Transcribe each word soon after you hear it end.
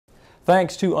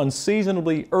Thanks to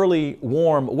unseasonably early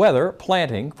warm weather,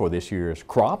 planting for this year's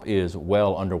crop is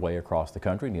well underway across the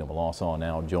country. Neil Melancon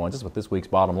now joins us with this week's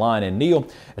Bottom Line. And Neil,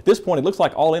 at this point, it looks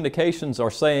like all indications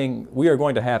are saying we are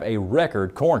going to have a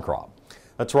record corn crop.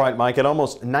 That's right, Mike. At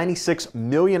almost 96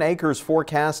 million acres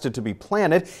forecasted to be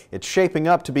planted, it's shaping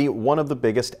up to be one of the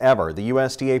biggest ever. The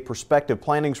USDA Prospective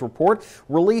Plantings Report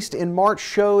released in March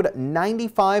showed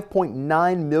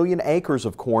 95.9 million acres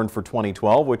of corn for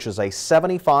 2012, which is a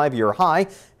 75-year high,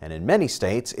 and in many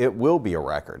states it will be a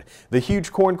record. The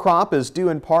huge corn crop is due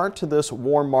in part to this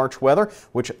warm March weather,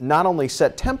 which not only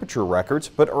set temperature records,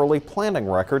 but early planting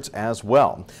records as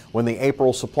well. When the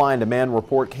April supply and demand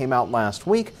report came out last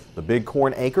week, the big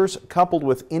corn acres, coupled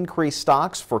with increased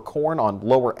stocks for corn on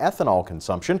lower ethanol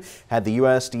consumption, had the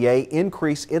USDA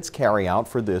increase its carryout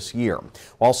for this year.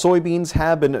 While soybeans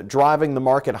have been driving the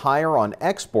market higher on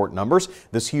export numbers,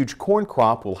 this huge corn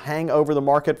crop will hang over the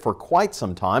market for quite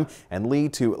some time and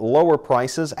lead to lower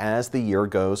prices as the year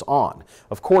goes on.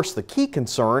 Of course, the key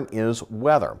concern is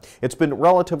weather. It's been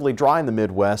relatively dry in the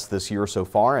Midwest this year so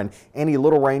far, and any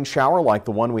little rain shower like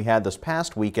the one we had this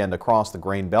past weekend across the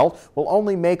grain belt will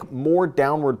only make more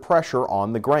downward pressure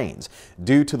on the grains.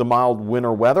 Due to the mild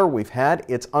winter weather we've had,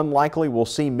 it's unlikely we'll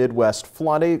see Midwest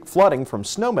flooding from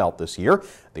snowmelt this year.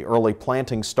 The early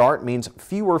planting start means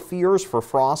fewer fears for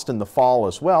frost in the fall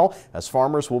as well, as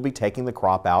farmers will be taking the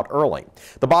crop out early.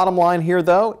 The bottom line here,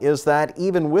 though, is that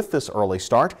even with this early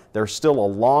start, there's still a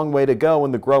long way to go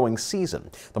in the growing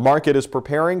season. The market is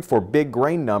preparing for big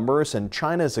grain numbers, and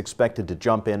China is expected to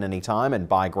jump in anytime and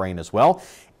buy grain as well.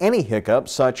 Any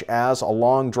hiccups, such as a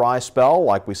long dry spell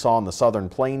like we saw in the southern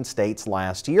plain states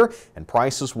last year, and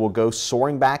prices will go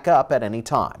soaring back up at any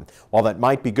time. While that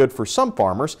might be good for some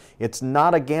farmers, it's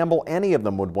not a gamble any of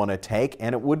them would want to take,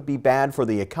 and it would be bad for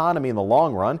the economy in the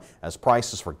long run, as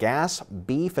prices for gas,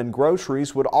 beef, and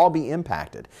groceries would all be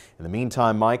impacted. In the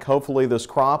meantime, Mike, hopefully this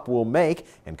crop will make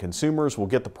and consumers will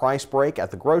get the price break at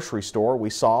the grocery store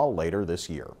we saw later this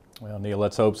year. Well, Neil,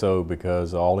 let's hope so,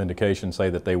 because all indications say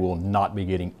that they will not be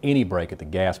getting any break at the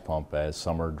gas pump as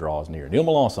summer draws near. Neil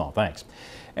Melancon, thanks.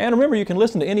 And remember, you can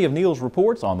listen to any of Neil's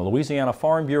reports on the Louisiana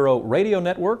Farm Bureau radio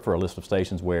network. For a list of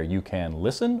stations where you can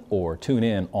listen or tune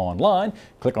in online,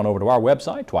 click on over to our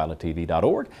website,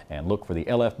 twilattv.org, and look for the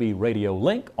LFB radio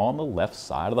link on the left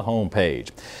side of the home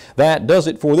page. That does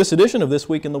it for this edition of This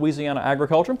Week in Louisiana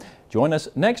Agriculture. Join us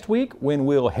next week when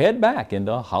we'll head back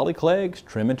into Holly Clegg's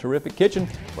Trim and Terrific Kitchen,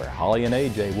 where Holly and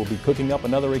AJ will be cooking up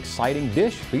another exciting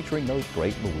dish featuring those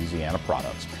great Louisiana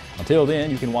products. Until then,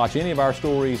 you can watch any of our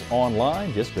stories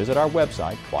online. Just visit our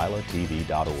website,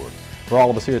 twilattv.org. For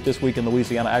all of us here at This Week in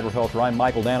Louisiana Agriculture, I'm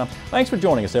Michael Dana. Thanks for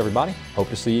joining us, everybody. Hope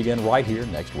to see you again right here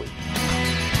next week.